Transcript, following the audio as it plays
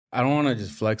I don't want to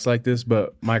just flex like this,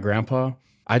 but my grandpa,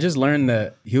 I just learned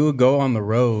that he would go on the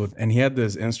road and he had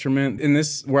this instrument. And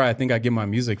this is where I think I get my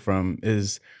music from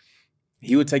is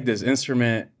he would take this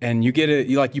instrument and you get it,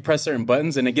 you press certain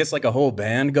buttons and it gets like a whole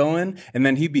band going and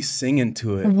then he'd be singing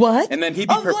to it. What? And then he'd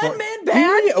be one-man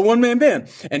band? Yeah, a one-man band.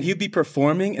 And he'd be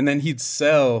performing and then he'd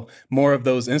sell more of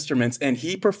those instruments. And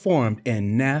he performed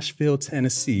in Nashville,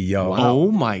 Tennessee, y'all. Wow.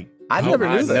 Oh my I've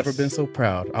never been so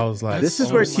proud. I was like, this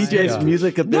is where TJ's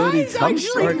music ability comes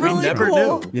from. Really We never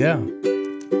cool. knew. Yeah.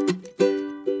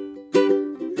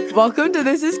 Welcome to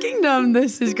This is Kingdom.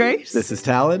 This is Grace. This is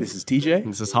Talon. This is TJ.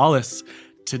 This is Hollis.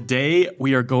 Today,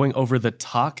 we are going over the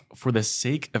talk For the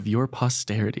Sake of Your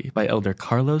Posterity by Elder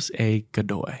Carlos A.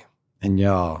 Godoy. And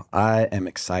y'all, I am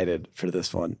excited for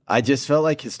this one. I just felt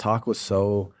like his talk was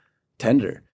so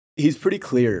tender. He's pretty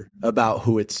clear about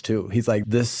who it's to. He's like,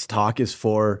 this talk is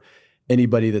for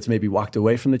anybody that's maybe walked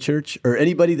away from the church or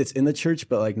anybody that's in the church,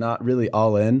 but like not really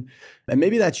all in. And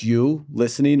maybe that's you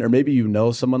listening, or maybe you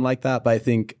know someone like that. But I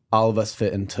think all of us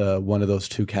fit into one of those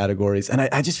two categories. And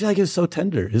I just feel like it was so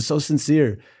tender. It was so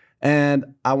sincere.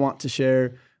 And I want to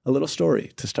share a little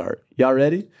story to start. Y'all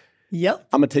ready? Yep.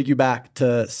 I'm going to take you back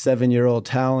to 7-year-old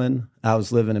Talon. I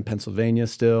was living in Pennsylvania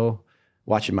still,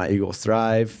 watching my Eagles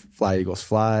thrive, fly Eagles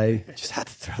fly. Just had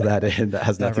to throw that in. That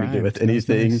has nothing to do with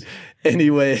anything. Nice.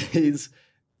 Anyways,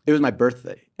 it was my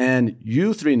birthday. And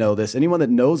you three know this. Anyone that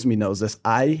knows me knows this.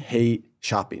 I hate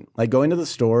shopping. Like going to the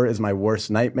store is my worst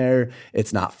nightmare.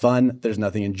 It's not fun. There's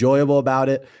nothing enjoyable about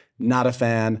it. Not a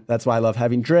fan. That's why I love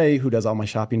having Dre, who does all my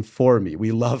shopping for me.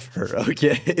 We love her,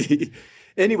 okay?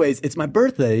 Anyways, it's my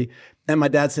birthday, and my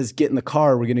dad says, get in the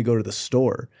car. We're going to go to the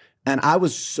store. And I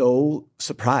was so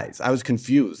surprised. I was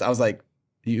confused. I was like,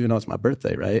 you know, it's my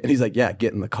birthday, right? And he's like, yeah,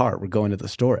 get in the car. We're going to the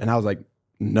store. And I was like,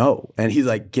 no. And he's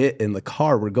like, get in the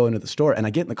car. We're going to the store. And I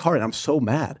get in the car and I'm so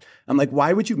mad. I'm like,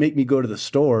 why would you make me go to the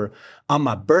store on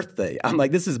my birthday? I'm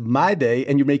like, this is my day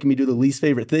and you're making me do the least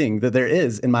favorite thing that there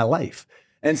is in my life.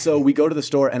 And so we go to the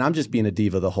store and I'm just being a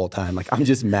diva the whole time. Like, I'm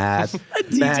just mad,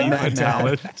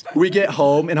 mad. We get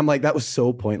home and I'm like, that was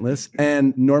so pointless.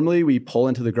 And normally we pull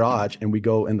into the garage and we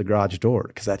go in the garage door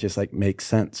because that just like makes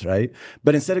sense, right?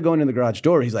 But instead of going in the garage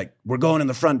door, he's like, we're going in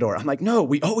the front door. I'm like, no,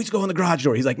 we always go in the garage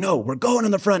door. He's like, no, we're going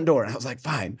in the front door. And I was like,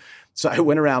 fine. So I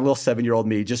went around, little 7-year-old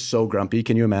me, just so grumpy.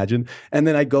 Can you imagine? And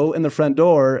then I go in the front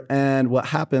door and what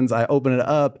happens, I open it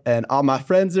up and all my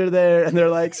friends are there and they're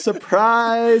like,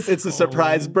 surprise. It's a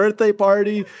surprise birthday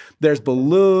party. There's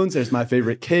balloons. There's my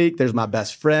favorite cake. There's my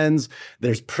best friends.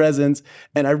 There's presents.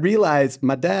 And I realized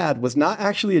my dad was not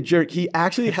actually a jerk. He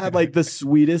actually had like the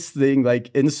sweetest thing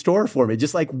like in store for me,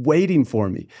 just like waiting for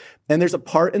me. And there's a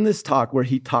part in this talk where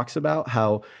he talks about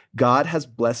how God has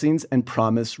blessings and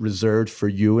promise reserved for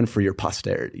you and for your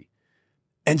posterity.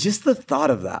 And just the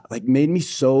thought of that like made me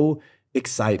so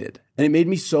excited. And it made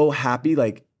me so happy,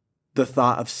 like the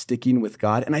thought of sticking with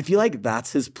God. And I feel like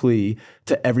that's his plea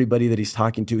to everybody that he's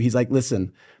talking to. He's like,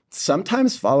 listen,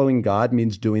 sometimes following God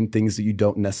means doing things that you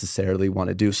don't necessarily want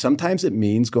to do. Sometimes it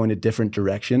means going a different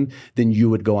direction than you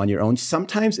would go on your own.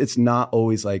 Sometimes it's not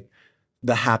always like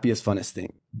the happiest, funnest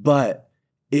thing. But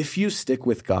if you stick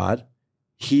with God,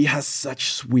 he has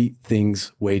such sweet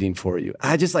things waiting for you.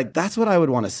 I just like, that's what I would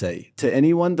want to say to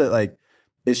anyone that like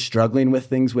is struggling with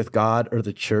things with God or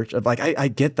the church. Of like, I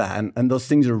get that. And those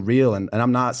things are real. And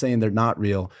I'm not saying they're not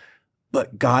real,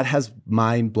 but God has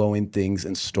mind-blowing things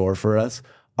in store for us.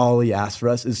 All he asks for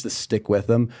us is to stick with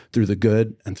him through the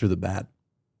good and through the bad.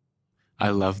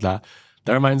 I love that.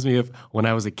 That reminds me of when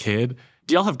I was a kid.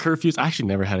 Do y'all have curfews? I actually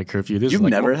never had a curfew. You've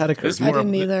never had a curfew? I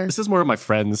didn't either. This is more of my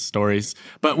friends' stories.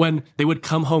 But when they would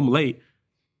come home late,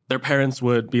 their parents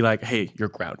would be like, hey, you're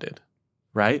grounded,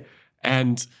 right?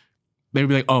 And they would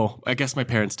be like, oh, I guess my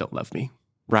parents don't love me,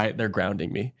 right? They're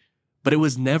grounding me. But it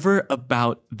was never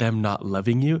about them not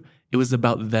loving you. It was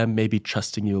about them maybe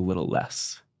trusting you a little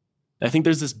less. I think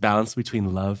there's this balance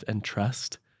between love and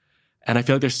trust. And I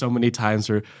feel like there's so many times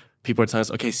where people are telling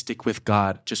us, okay, stick with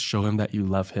God. Just show him that you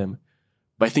love him.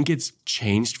 But I think it's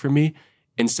changed for me.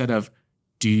 Instead of,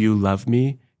 do you love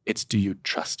me? It's, do you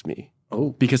trust me?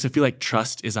 Oh, because I feel like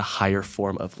trust is a higher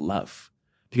form of love.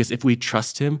 Because if we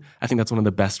trust him, I think that's one of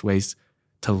the best ways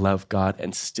to love God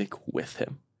and stick with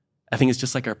him. I think it's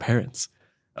just like our parents.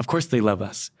 Of course they love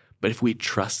us, but if we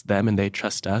trust them and they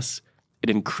trust us,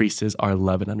 it increases our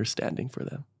love and understanding for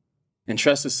them. And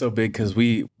trust is so big because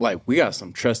we got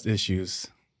some trust issues.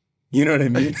 You know what I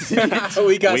mean?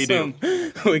 we got some.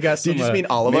 Do you just mean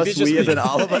all of us? We as in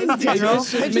all of us? Maybe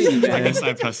it's just me. I guess I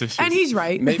have trust issues. And he's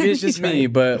right. Maybe it's just me,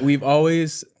 but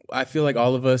I feel like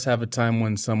all of us have a time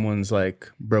when someone's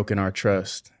like broken our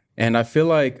trust. And I feel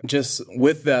like just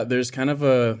with that, there's kind of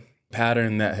a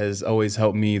pattern that has always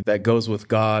helped me that goes with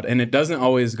God. And it doesn't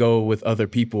always go with other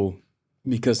people,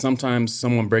 because sometimes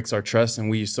someone breaks our trust and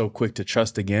we're so quick to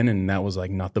trust again. And that was like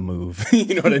not the move.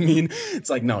 You know what I mean? It's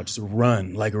like, no, just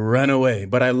run away.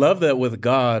 But I love that with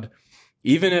God,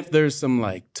 even if there's some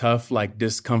like tough, like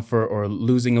discomfort or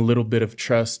losing a little bit of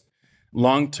trust,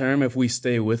 long term, if we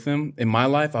stay with him, in my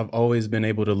life, I've always been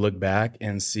able to look back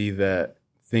and see that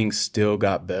things still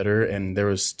got better and there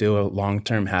was still a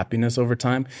long-term happiness over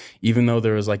time, even though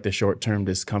there was like the short-term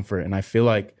discomfort. And I feel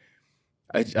like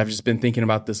I've just been thinking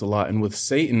about this a lot. And with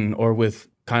Satan, or with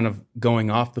kind of going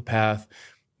off the path,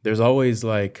 there's always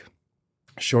like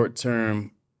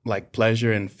short-term like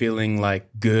pleasure and feeling like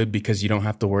good because you don't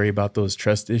have to worry about those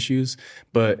trust issues.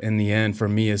 But in the end, for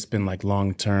me, it's been like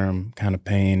long-term kind of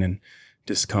pain and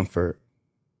discomfort.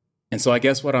 And so I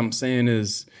guess what I'm saying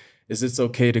is it's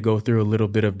okay to go through a little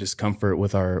bit of discomfort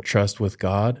with our trust with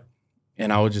God.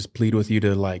 And I would just plead with you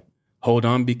to like hold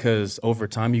on, because over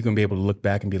time you can be able to look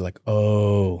back and be like,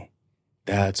 oh,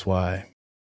 that's why.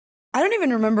 I don't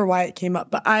even remember why it came up,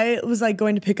 but I was like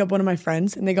going to pick up one of my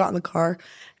friends and they got in the car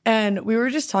and we were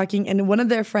just talking, and one of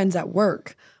their friends at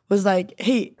work was like,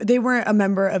 hey, they weren't a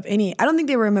member of I don't think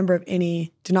they were a member of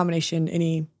any denomination,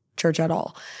 any church at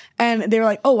all. And they were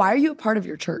like, oh, why are you a part of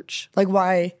your church? Like,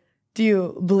 why do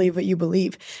you believe what you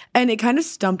believe? And it kind of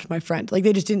stumped my friend. Like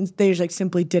they just like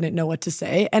simply didn't know what to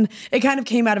say. And it kind of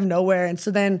came out of nowhere. And so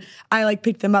then I like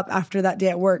picked them up after that day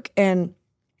at work, and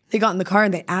they got in the car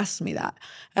and they asked me that.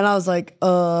 And I was like,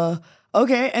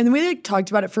 okay. And then we like talked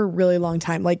about it for a really long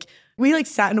time. Like we like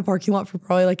sat in a parking lot for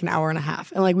probably like an hour and a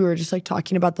half. And like we were just like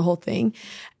talking about the whole thing.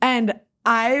 And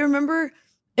I remember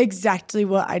exactly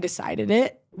what I decided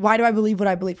it. Why do I believe what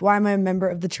I believe? Why am I a member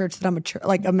of the church that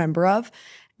I'm a member of?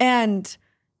 And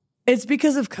it's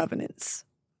because of covenants.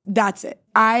 That's it.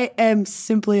 I am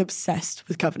simply obsessed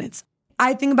with covenants.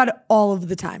 I think about it all of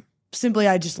the time. Simply,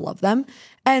 I just love them.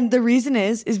 And the reason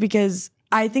is because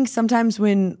I think sometimes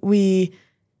when we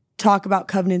talk about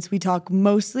covenants, we talk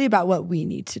mostly about what we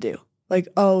need to do. Like,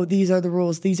 oh, these are the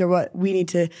rules. These are what we need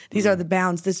to, these are the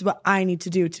bounds. This is what I need to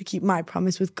do to keep my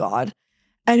promise with God.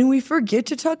 And we forget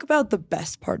to talk about the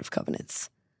best part of covenants.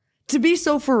 To be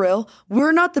so for real,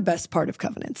 we're not the best part of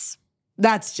covenants.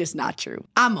 That's just not true.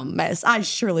 I'm a mess. I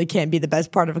surely can't be the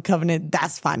best part of a covenant.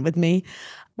 That's fine with me.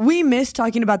 We miss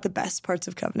talking about the best parts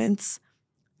of covenants,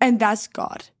 and that's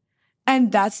God.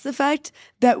 And that's the fact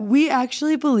that we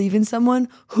actually believe in someone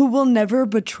who will never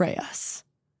betray us.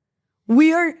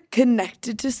 We are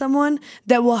connected to someone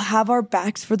that will have our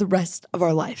backs for the rest of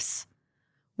our lives.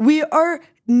 We are,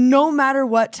 no matter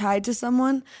what, tied to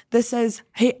someone that says,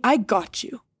 hey, I got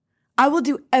you. I will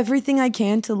do everything I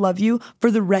can to love you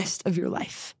for the rest of your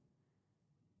life.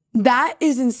 That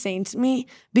is insane to me,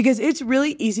 because it's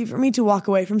really easy for me to walk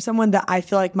away from someone that I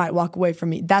feel like might walk away from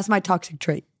me. That's my toxic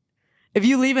trait. If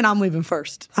you leave, and I'm leaving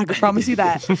first. I can promise you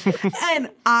that. And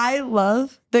I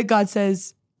love that God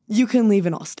says, you can leave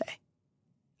and I'll stay.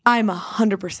 I'm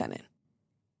 100% in.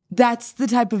 That's the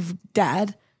type of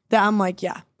dad that I'm like,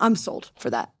 yeah, I'm sold for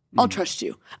that. I'll trust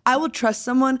you. I will trust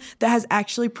someone that has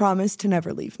actually promised to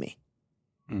never leave me.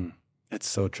 It's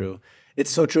so true. It's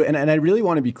so true. And I really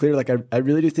want to be clear. Like, I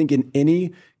really do think in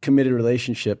any committed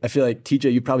relationship, I feel like,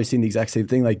 TJ, you've probably seen the exact same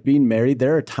thing. Like being married,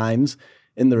 there are times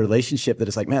in the relationship that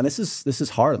it's like, man, this is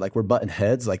hard. Like we're butting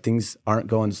heads, like things aren't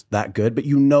going that good. But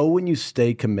you know when you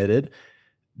stay committed,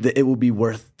 that it will be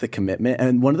worth the commitment.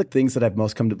 And one of the things that I've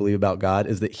most come to believe about God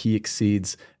is that he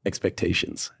exceeds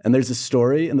expectations. And there's a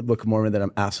story in the Book of Mormon that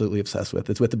I'm absolutely obsessed with.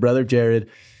 It's with the brother Jared.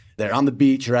 They're on the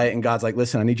beach, right? And God's like,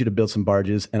 listen, I need you to build some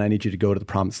barges and I need you to go to the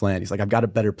promised land. He's like, I've got a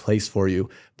better place for you,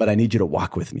 but I need you to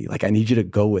walk with me. Like, I need you to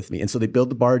go with me. And so they build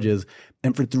the barges.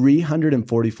 And for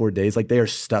 344 days, like they are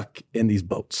stuck in these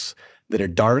boats that are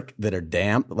dark, that are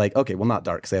damp. Like, okay, well, not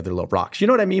dark because they have their little rocks. You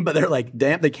know what I mean? But they're like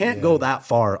damp. They can't go that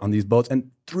far on these boats.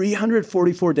 And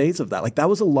 344 days of that, like that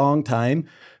was a long time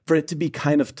for it to be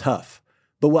kind of tough.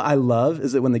 But what I love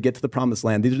is that when they get to the promised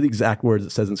land, these are the exact words it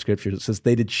says in scripture. It says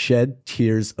they did shed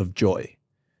tears of joy.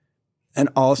 And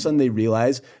all of a sudden they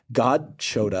realize God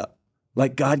showed up.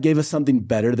 Like God gave us something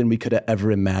better than we could have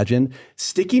ever imagined.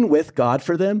 Sticking with God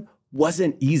for them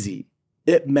wasn't easy.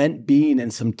 It meant being in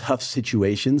some tough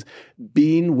situations.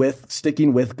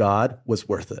 Sticking with God was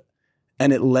worth it.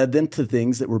 And it led them to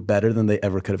things that were better than they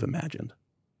ever could have imagined.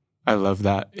 I love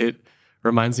that. It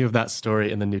reminds me of that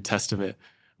story in the New Testament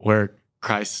where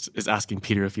Christ is asking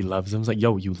Peter if he loves him. He's like,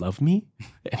 yo, you love me?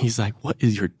 And he's like, what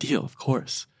is your deal? Of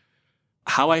course.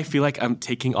 How I feel like I'm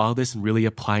taking all this and really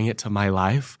applying it to my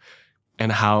life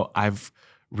and how I've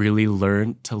really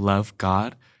learned to love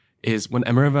God is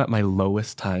whenever I'm at my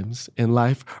lowest times in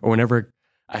life, or whenever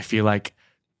I feel like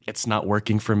it's not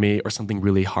working for me or something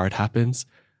really hard happens,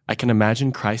 I can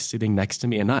imagine Christ sitting next to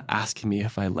me and not asking me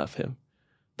if I love him,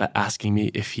 but asking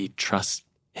me if he trusts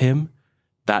him,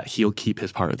 that he'll keep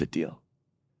his part of the deal.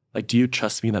 Like, do you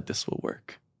trust me that this will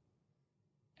work?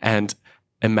 And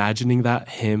imagining that,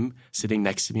 him sitting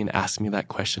next to me and asking me that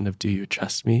question of, do you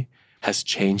trust me, has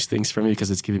changed things for me,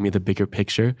 because it's giving me the bigger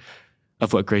picture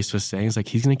of what Grace was saying. It's like,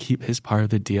 he's going to keep his part of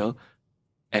the deal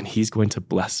and he's going to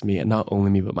bless me, and not only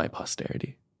me, but my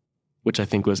posterity, which I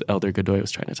think was Elder Godoy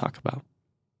was trying to talk about.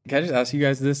 Can I just ask you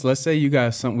guys this? Let's say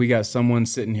we got someone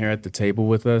sitting here at the table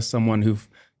with us, someone who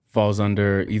falls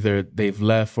under either they've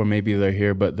left or maybe they're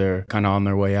here, but they're kind of on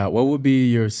their way out. What would be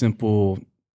your simple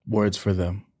words for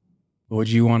them? What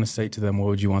would you want to say to them? What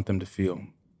would you want them to feel?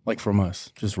 Like from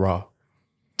us, just raw.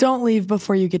 Don't leave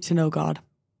before you get to know God.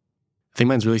 I think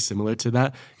mine's really similar to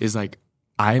that, is like,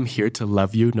 I am here to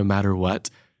love you no matter what,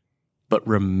 but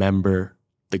remember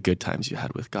the good times you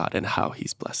had with God and how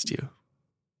he's blessed you.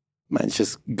 Mine's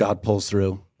just God pulls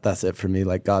through. That's it for me.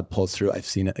 Like, God pulls through. I've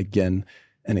seen it again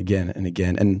and again and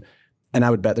again. And I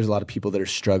would bet there's a lot of people that are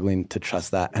struggling to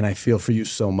trust that. And I feel for you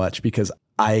so much, because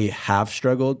I have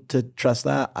struggled to trust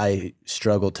that. I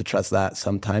struggle to trust that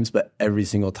sometimes, but every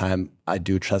single time I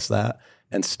do trust that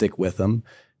and stick with him,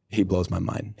 he blows my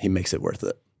mind. He makes it worth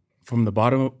it. From the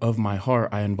bottom of my heart,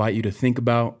 I invite you to think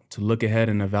about, to look ahead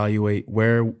and evaluate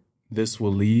where this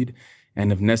will lead,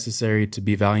 and if necessary, to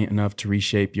be valiant enough to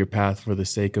reshape your path for the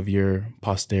sake of your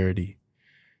posterity.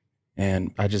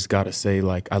 And I just got to say,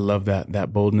 like, I love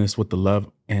that boldness with the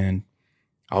love. And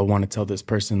I want to tell this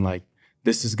person, like,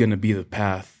 this is going to be the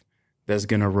path that's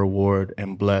going to reward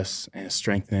and bless and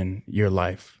strengthen your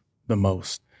life the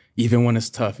most. Even when it's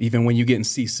tough, even when you're getting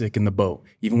seasick in the boat,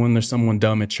 even when there's someone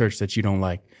dumb at church that you don't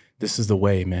like, this is the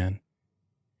way, man.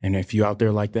 And if you out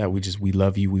there like that, we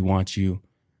love you. We want you.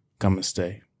 Come and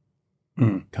stay.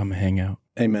 Come and hang out.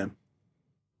 Amen.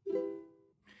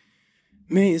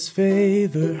 May his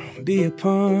favor be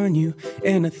upon you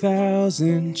and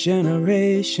 1,000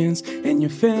 generations, and your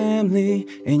family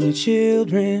and your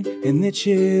children and their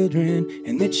children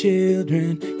and their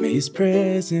children. May his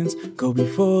presence go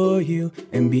before you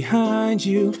and behind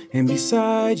you and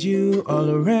beside you, all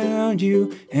around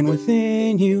you and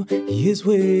within you. He is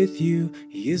with you.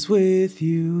 He is with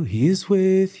you. He is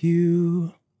with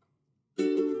you.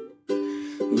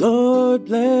 Lord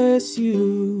bless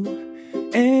you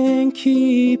and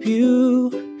keep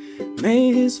you.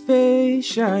 May his face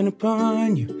shine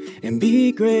upon you and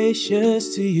be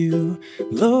gracious to you.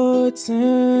 Lord,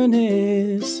 turn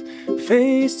his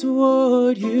face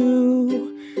toward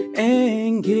you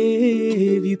and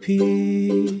give you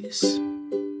peace.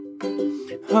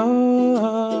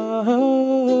 Amen.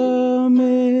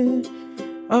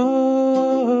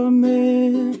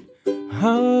 Amen.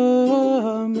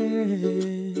 Amen.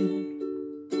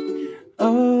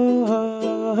 Amen.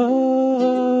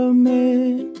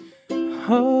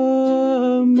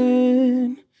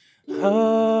 Amen.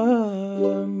 Amen.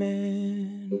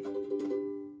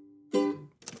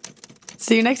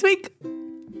 See you next week.